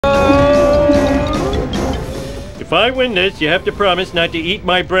If I win this, you have to promise not to eat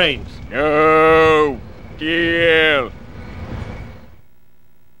my brains. No. Deal.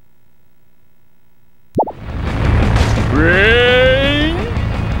 Brains.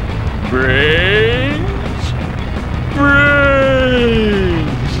 Brains. Brains.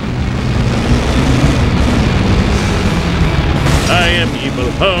 I am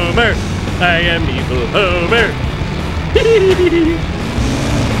evil Homer. I am evil Homer.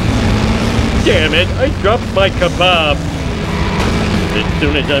 Damn it, I dropped my kebab. As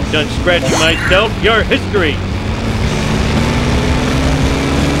soon as I'm done scratching myself, you're history.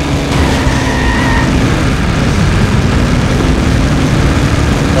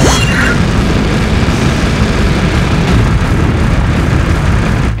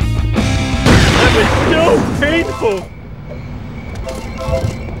 That was so painful.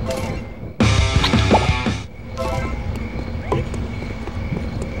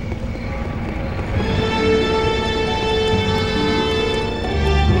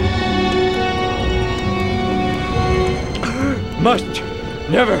 Must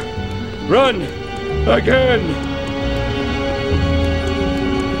never run again.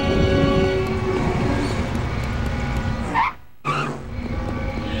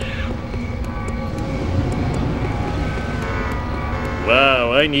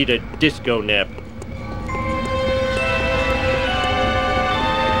 Wow, I need a disco nap.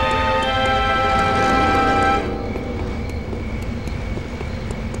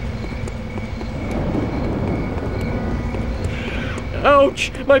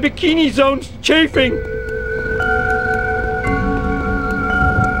 Ouch! My bikini zone's chafing!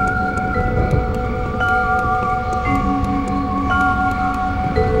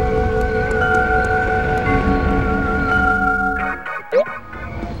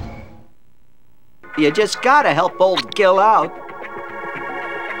 You just gotta help old Gil out.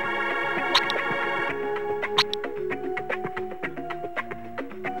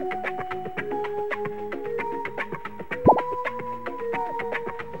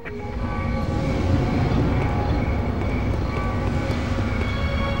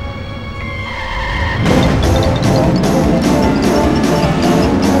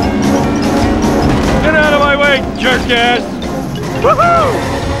 Get out of my way, jerk-ass!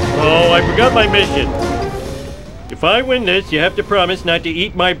 Woohoo! Oh, I forgot my mission. If I win this, you have to promise not to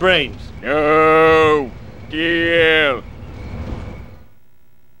eat my brains. No. Deal.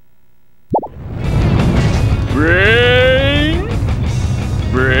 Brains.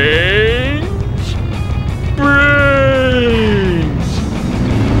 Brains. Brains.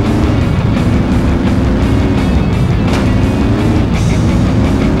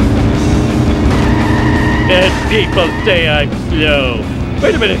 And people say I'm slow.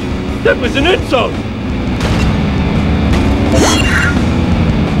 Wait a minute, that was an insult!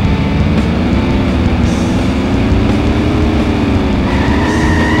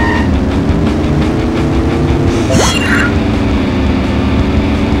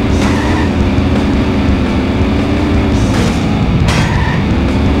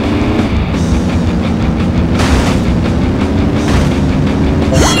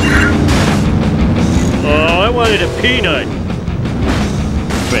 Oh, I wanted a peanut.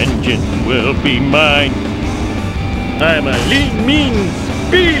 Vengeance will be mine. I'm a lean, mean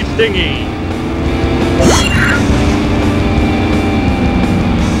speed thingy.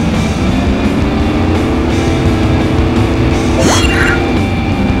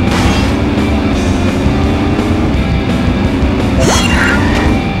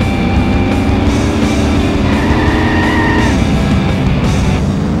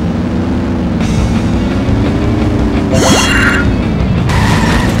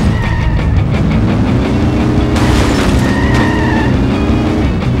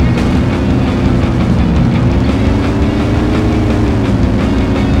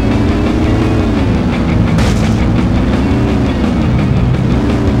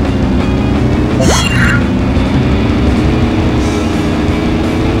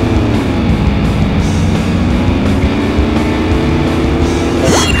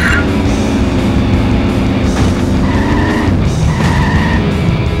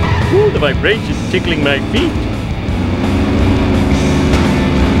 The vibration's tickling my feet.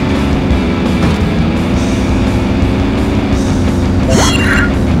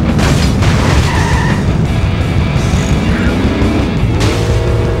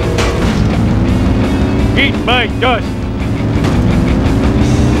 Eat my dust!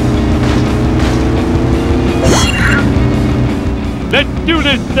 Let's do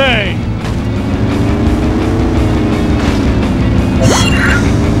this thing!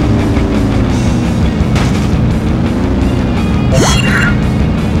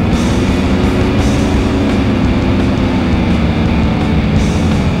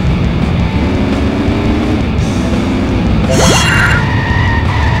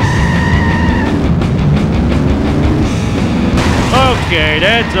 Okay,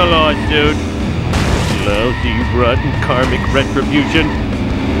 that's a lawsuit. Lousy, rotten karmic retribution.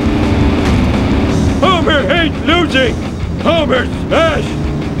 Homer hates losing! Homer smash!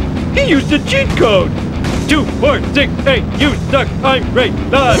 He used a cheat code! 2, 4, 6, 8, you suck, I'm great,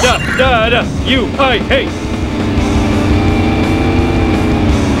 da da da da, you I hate!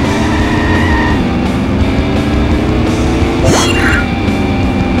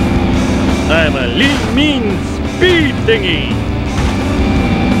 I'm a lean, mean speed thingy!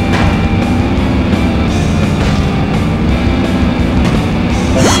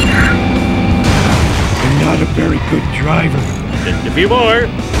 You're not a very good driver. Just a few more.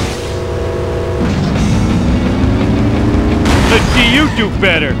 Let's see you do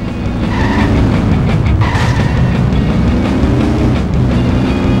better.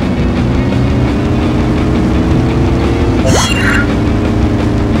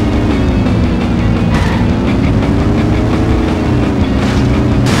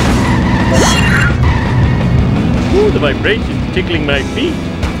 Ooh, the vibration's tickling my feet.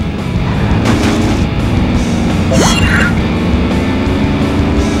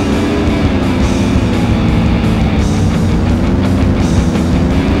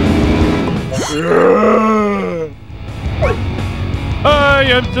 I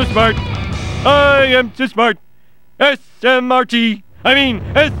am so smart. I am so smart. S-M-R-T. I mean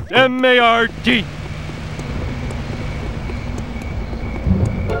S-M-A-R-T.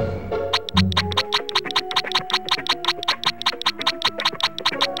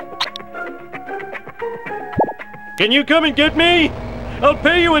 Can you come and get me? I'll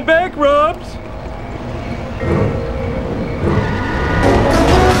pay you in back rubs.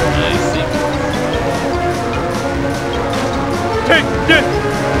 Take this!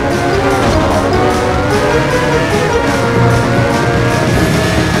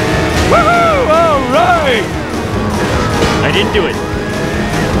 Woohoo! All right! I didn't do it.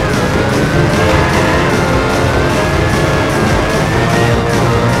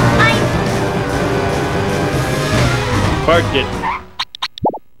 Parked it.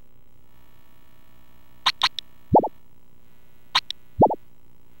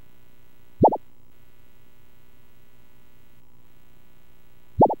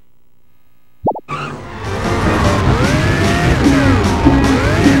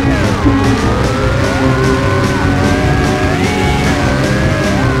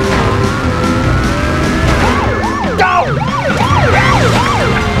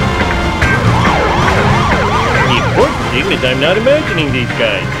 Is I'm not imagining these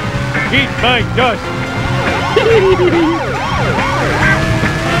guys. Eat my dust!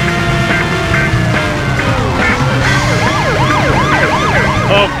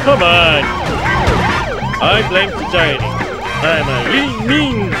 Oh, come on! I blame society. I'm a lean,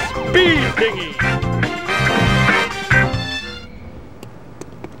 mean speed thingy!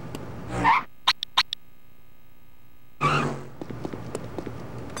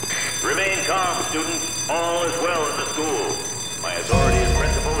 Remain calm, students. All is well in the school. My authority as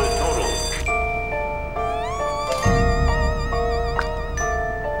principal is